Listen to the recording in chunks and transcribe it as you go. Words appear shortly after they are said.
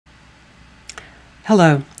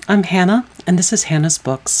Hello, I'm Hannah, and this is Hannah's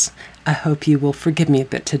Books. I hope you will forgive me a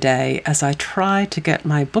bit today as I try to get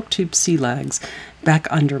my Booktube sea legs back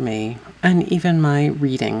under me, and even my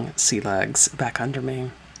reading sea legs back under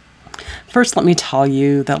me. First, let me tell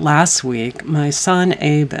you that last week, my son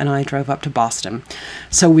Abe and I drove up to Boston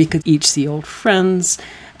so we could each see old friends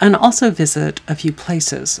and also visit a few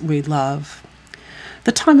places we love.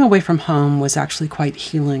 The time away from home was actually quite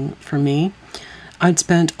healing for me. I'd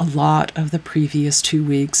spent a lot of the previous 2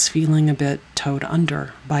 weeks feeling a bit towed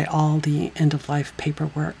under by all the end-of-life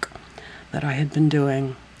paperwork that I had been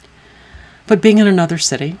doing. But being in another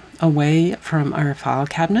city, away from our file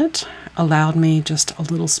cabinet, allowed me just a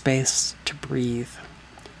little space to breathe.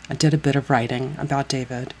 I did a bit of writing about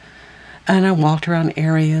David, and I walked around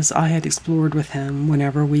areas I had explored with him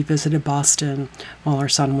whenever we visited Boston while our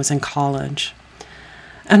son was in college.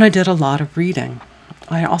 And I did a lot of reading.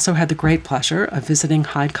 I also had the great pleasure of visiting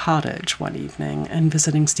Hyde Cottage one evening and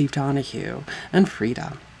visiting Steve Donahue and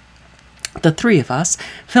Frida. The three of us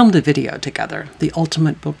filmed a video together, The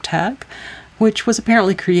Ultimate Book Tag, which was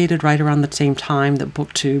apparently created right around the same time that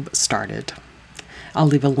Booktube started. I'll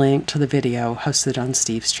leave a link to the video hosted on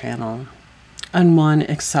Steve's channel. On one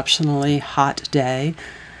exceptionally hot day,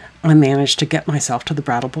 I managed to get myself to the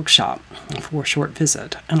Brattle Bookshop for a short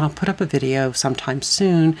visit, and I'll put up a video sometime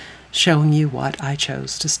soon showing you what I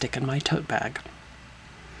chose to stick in my tote bag.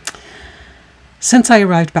 Since I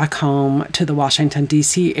arrived back home to the Washington,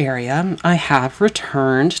 D.C. area, I have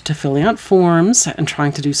returned to filling out forms and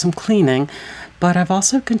trying to do some cleaning, but I've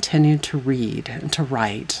also continued to read and to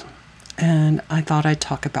write, and I thought I'd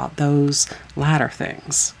talk about those latter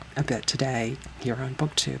things a bit today here on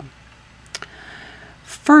Booktube.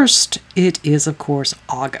 First, it is, of course,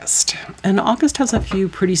 August, and August has a few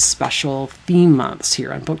pretty special theme months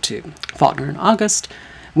here on Booktube. Faulkner in August,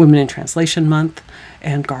 Women in Translation Month,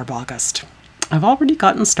 and Garb August. I've already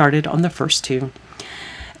gotten started on the first two,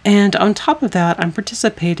 and on top of that, I'm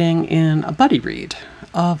participating in a buddy read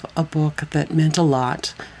of a book that meant a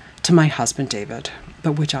lot to my husband David,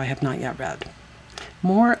 but which I have not yet read.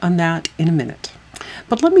 More on that in a minute.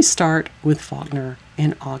 But let me start with Faulkner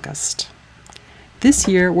in August. This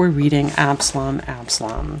year we're reading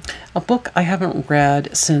Absalom, a book I haven't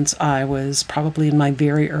read since I was probably in my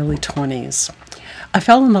very early 20s. I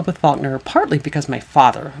fell in love with Faulkner partly because my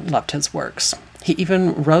father loved his works. He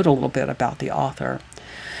even wrote a little bit about the author.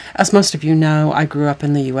 As most of you know, I grew up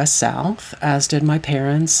in the U.S. South, as did my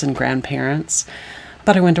parents and grandparents,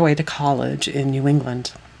 but I went away to college in New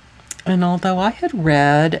England. And although I had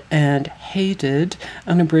read and hated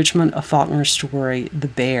an abridgment of Faulkner's story, The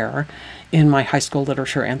Bear, in my high school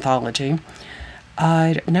literature anthology,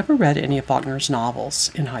 I'd never read any of Faulkner's novels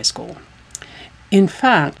in high school. In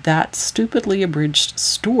fact, that stupidly abridged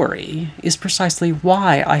story is precisely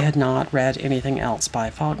why I had not read anything else by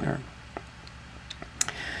Faulkner.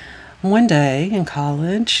 One day in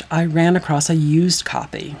college, I ran across a used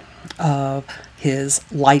copy of his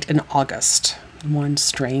Light in August. One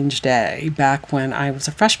strange day, back when I was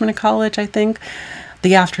a freshman in college, I think,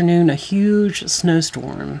 the afternoon a huge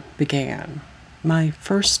snowstorm began. My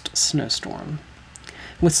first snowstorm.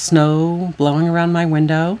 With snow blowing around my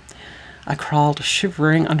window, I crawled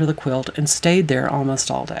shivering under the quilt and stayed there almost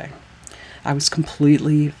all day. I was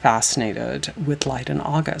completely fascinated with Light in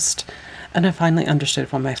August, and I finally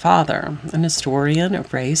understood why my father, an historian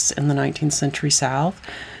of race in the 19th century South,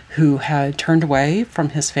 who had turned away from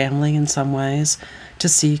his family in some ways to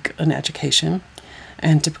seek an education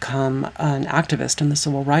and to become an activist in the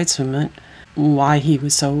civil rights movement, why he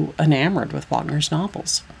was so enamored with Faulkner's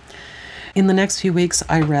novels. In the next few weeks,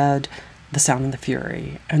 I read The Sound and the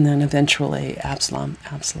Fury, and then eventually Absalom.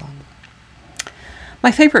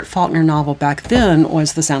 My favorite Faulkner novel back then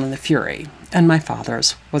was The Sound and the Fury, and my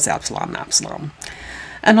father's was Absalom.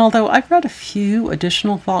 And although I've read a few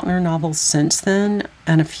additional Faulkner novels since then,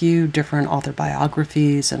 and a few different author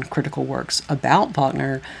biographies and critical works about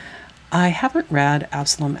Faulkner, I haven't read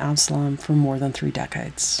Absalom for more than 3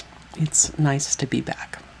 decades. It's nice to be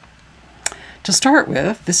back. To start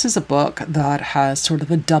with, this is a book that has sort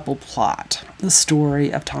of a double plot. The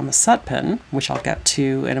story of Thomas Sutpen, which I'll get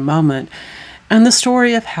to in a moment, and the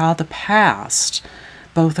story of how the past,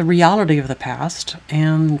 both the reality of the past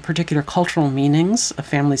and particular cultural meanings of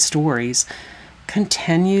family stories,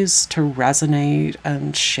 continues to resonate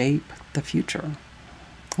and shape the future.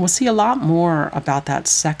 We'll see a lot more about that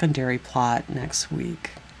secondary plot next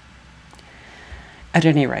week. At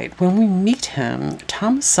any rate, when we meet him,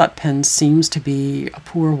 Thomas Sutpen seems to be a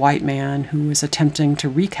poor white man who is attempting to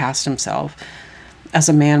recast himself as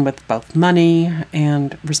a man with both money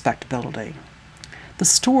and respectability. The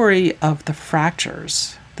story of the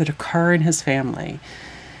fractures that occur in his family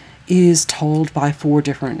is told by 4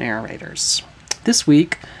 different narrators. This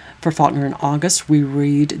week, for Faulkner in August, we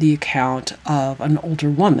read the account of an older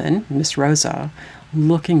woman, Miss Rosa,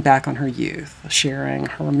 looking back on her youth, sharing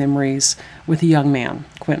her memories with a young man,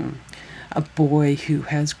 Quentin, a boy who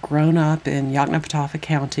has grown up in Yoknapatawpha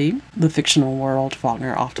County, the fictional world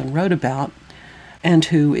Faulkner often wrote about, and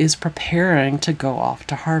who is preparing to go off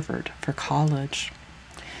to Harvard for college.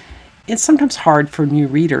 It's sometimes hard for new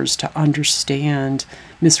readers to understand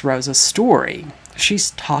Miss Rosa's story.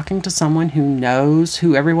 She's talking to someone who knows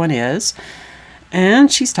who everyone is,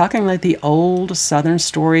 and she's talking like the old Southern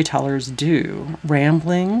storytellers do,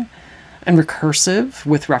 rambling and recursive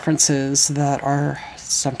with references that are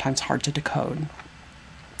sometimes hard to decode.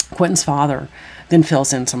 Quentin's father then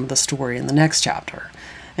fills in some of the story in the next chapter,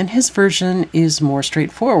 and his version is more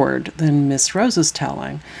straightforward than Miss Rosa's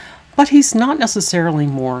telling, but he's not necessarily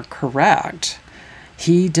more correct.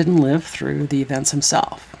 He didn't live through the events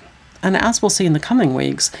himself. And as we'll see in the coming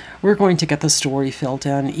weeks, we're going to get the story filled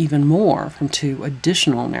in even more from 2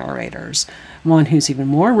 additional narrators, one who's even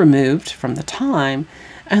more removed from the time,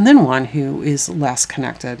 and then one who is less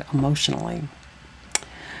connected emotionally.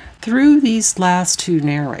 Through these last 2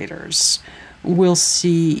 narrators, we'll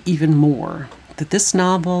see even more that this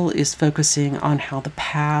novel is focusing on how the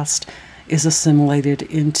past is assimilated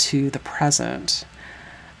into the present,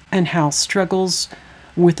 and how struggles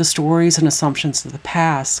with the stories and assumptions of the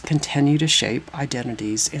past continue to shape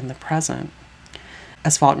identities in the present.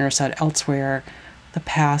 As Faulkner said elsewhere, the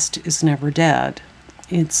past is never dead.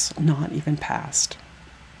 It's not even past.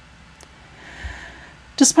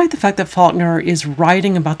 Despite the fact that Faulkner is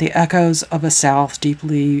writing about the echoes of a South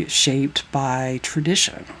deeply shaped by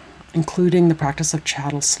tradition, including the practice of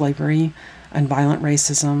chattel slavery and violent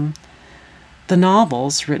racism, the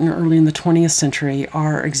novels, written early in the 20th century,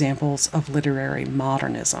 are examples of literary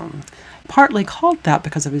modernism, partly called that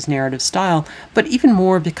because of his narrative style, but even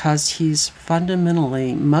more because he's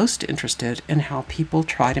fundamentally most interested in how people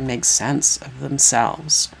try to make sense of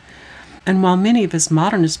themselves. And while many of his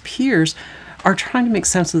modernist peers are trying to make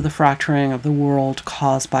sense of the fracturing of the world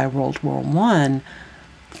caused by World War I,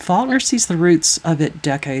 Faulkner sees the roots of it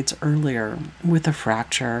decades earlier, with the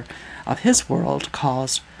fracture of his world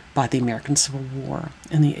caused by the American Civil War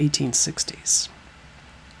in the 1860s.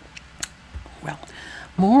 Well,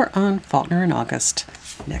 more on Faulkner in August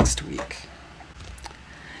next week.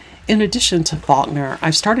 In addition to Faulkner,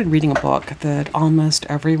 I've started reading a book that almost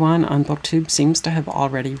everyone on Booktube seems to have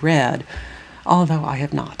already read, although I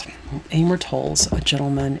have not. Amor Towles, A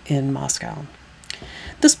Gentleman in Moscow.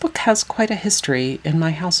 This book has quite a history in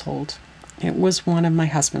my household. It was one of my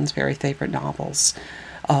husband's very favorite novels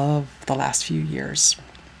of the last few years.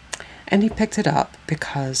 And he picked it up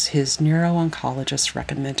because his neuro-oncologist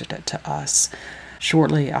recommended it to us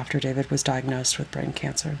shortly after David was diagnosed with brain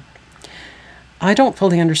cancer. I don't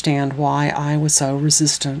fully understand why I was so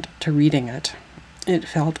resistant to reading it. It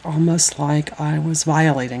felt almost like I was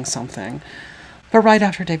violating something. But right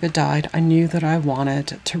after David died, I knew that I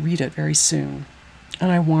wanted to read it very soon.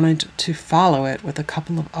 And I wanted to follow it with a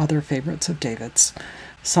couple of other favorites of David's,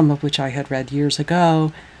 some of which I had read years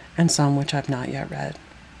ago, and some which I've not yet read.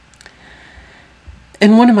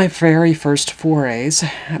 In one of my very first forays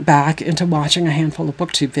back into watching a handful of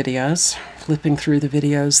Booktube videos, flipping through the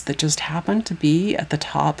videos that just happened to be at the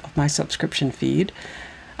top of my subscription feed,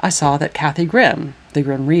 I saw that Cathie Grimm, the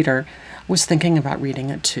Grimm reader, was thinking about reading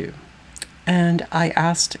it too. And I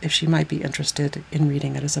asked if she might be interested in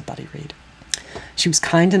reading it as a buddy read. She was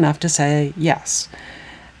kind enough to say yes.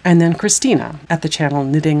 And then Christina at the channel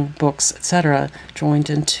Knitting, Books, etc. joined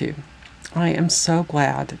in too. I am so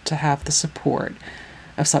glad to have the support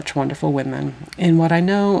of such wonderful women in what I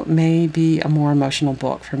know may be a more emotional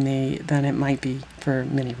book for me than it might be for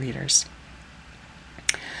many readers.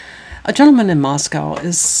 A Gentleman in Moscow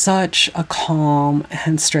is such a calm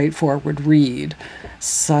and straightforward read,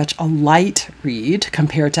 such a light read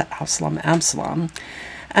compared to Absalom.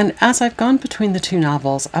 And as I've gone between the 2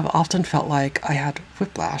 novels, I've often felt like I had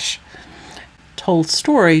whiplash. Towles'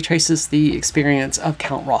 story traces the experience of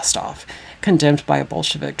Count Rostov, condemned by a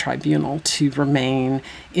Bolshevik tribunal to remain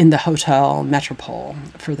in the Hotel Metropole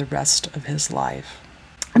for the rest of his life.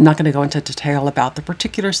 I'm not going to go into detail about the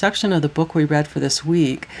particular section of the book we read for this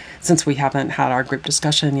week, since we haven't had our group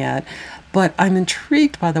discussion yet, but I'm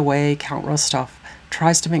intrigued by the way Count Rostov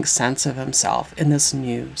tries to make sense of himself in this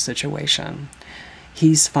new situation.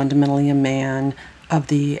 He's fundamentally a man of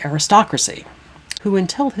the aristocracy, who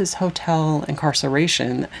until his hotel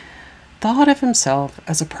incarceration thought of himself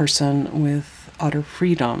as a person with utter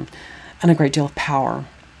freedom and a great deal of power.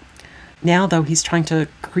 Now, though, he's trying to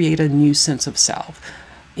create a new sense of self,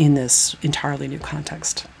 in this entirely new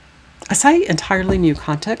context. I say entirely new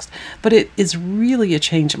context, but it is really a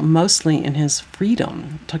change mostly in his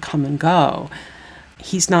freedom to come and go.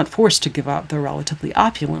 He's not forced to give up the relatively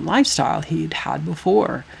opulent lifestyle he'd had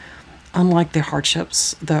before, unlike the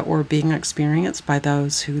hardships that were being experienced by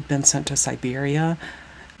those who'd been sent to Siberia,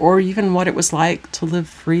 or even what it was like to live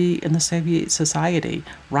free in the Soviet society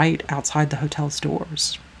right outside the hotel's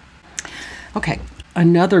doors. Okay,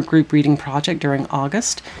 another group reading project during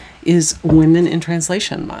August is Women in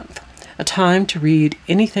Translation Month, a time to read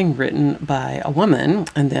anything written by a woman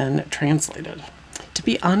and then translated. To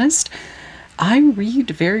be honest, I read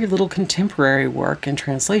very little contemporary work in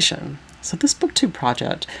translation, so this Booktube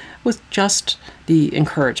project was just the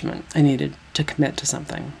encouragement I needed to commit to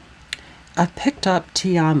something. I picked up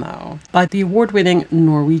Te Amo by the award-winning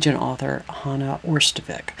Norwegian author Hanne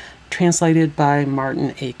Orstvik, translated by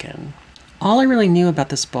Martin Aiken. All I really knew about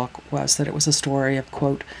this book was that it was a story of,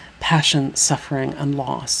 quote, passion, suffering, and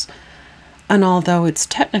loss. And although it's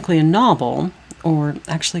technically a novel, or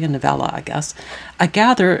actually a novella, I guess, I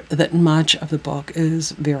gather that much of the book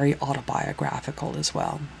is very autobiographical as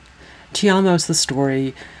well. Te Amo is the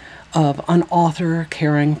story of an author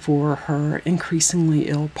caring for her increasingly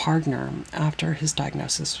ill partner after his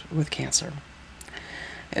diagnosis with cancer.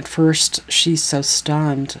 At first, she's so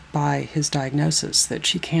stunned by his diagnosis that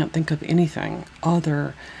she can't think of anything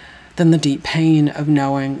other than the deep pain of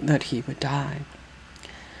knowing that he would die.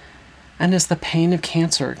 And as the pain of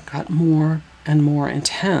cancer got more and more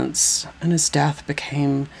intense, and his death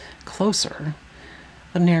became closer,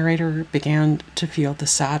 the narrator began to feel the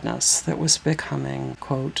sadness that was becoming,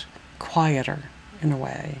 quote, quieter in a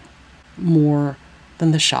way, more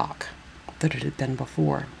than the shock that it had been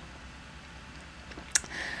before.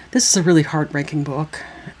 This is a really heartbreaking book,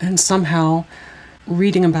 and somehow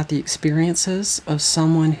reading about the experiences of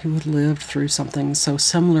someone who had lived through something so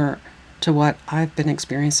similar to what I've been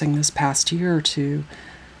experiencing this past year or two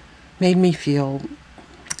made me feel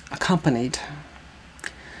accompanied.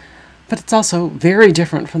 But it's also very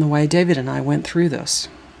different from the way David and I went through this.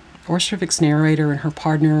 Orstvik's narrator and her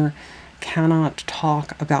partner cannot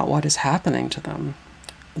talk about what is happening to them.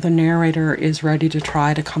 The narrator is ready to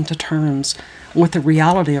try to come to terms with the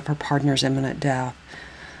reality of her partner's imminent death,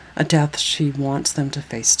 a death she wants them to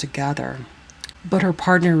face together. But her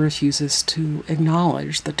partner refuses to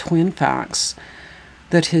acknowledge the twin facts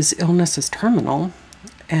that his illness is terminal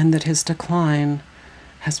and that his decline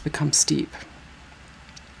has become steep.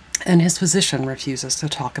 And his physician refuses to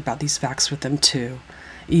talk about these facts with them too,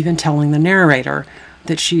 even telling the narrator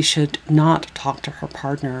that she should not talk to her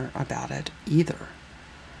partner about it either.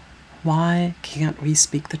 Why can't we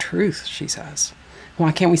speak the truth, she says.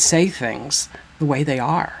 Why can't we say things the way they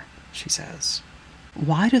are, she says.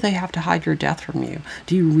 Why do they have to hide your death from you?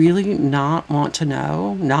 Do you really not want to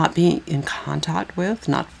know, not be in contact with,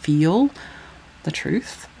 not feel the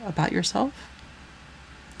truth about yourself?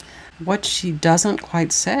 What she doesn't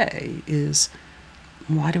quite say is,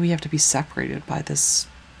 why do we have to be separated by this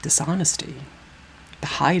dishonesty, the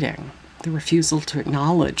hiding, the refusal to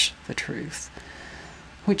acknowledge the truth,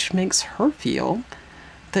 which makes her feel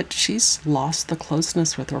that she's lost the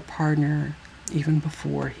closeness with her partner even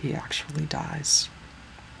before he actually dies.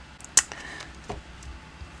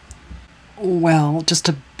 Well, just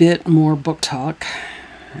a bit more book talk.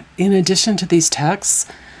 In addition to these texts,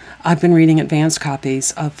 I've been reading advanced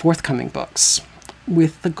copies of forthcoming books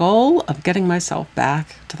with the goal of getting myself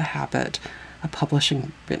back to the habit of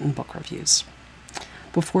publishing written book reviews.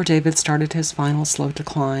 Before David started his final slow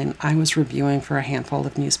decline, I was reviewing for a handful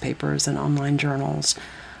of newspapers and online journals,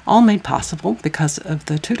 all made possible because of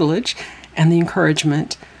the tutelage and the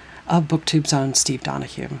encouragement of Booktube's own Steve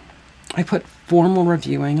Donahue. I put formal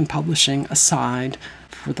reviewing and publishing aside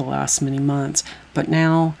for the last many months, but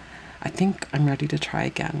now I think I'm ready to try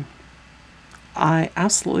again. I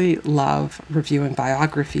absolutely love reviewing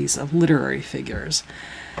biographies of literary figures,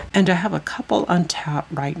 and I have a couple on tap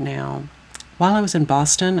right now. While I was in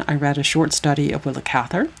Boston, I read a short study of Willa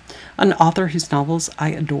Cather, an author whose novels I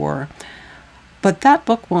adore. But that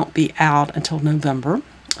book won't be out until November,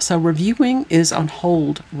 so reviewing is on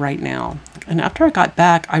hold right now. And after I got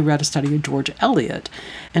back, I read a study of George Eliot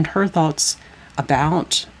and her thoughts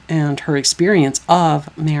about and her experience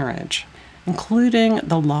of marriage, including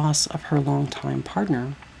the loss of her longtime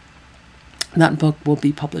partner. That book will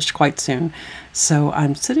be published quite soon, so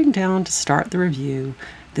I'm sitting down to start the review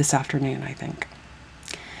this afternoon, I think.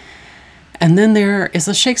 And then there is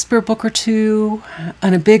a Shakespeare book or two,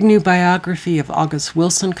 and a big new biography of August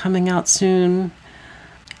Wilson coming out soon.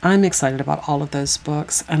 I'm excited about all of those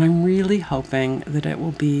books, and I'm really hoping that it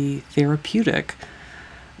will be therapeutic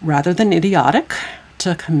rather than idiotic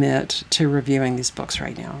to commit to reviewing these books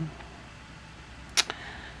right now.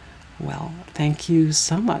 Well, thank you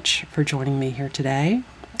so much for joining me here today.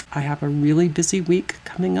 I have a really busy week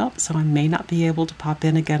coming up, so I may not be able to pop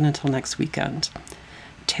in again until next weekend.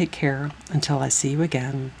 Take care until I see you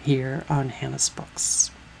again here on Hannah's Books.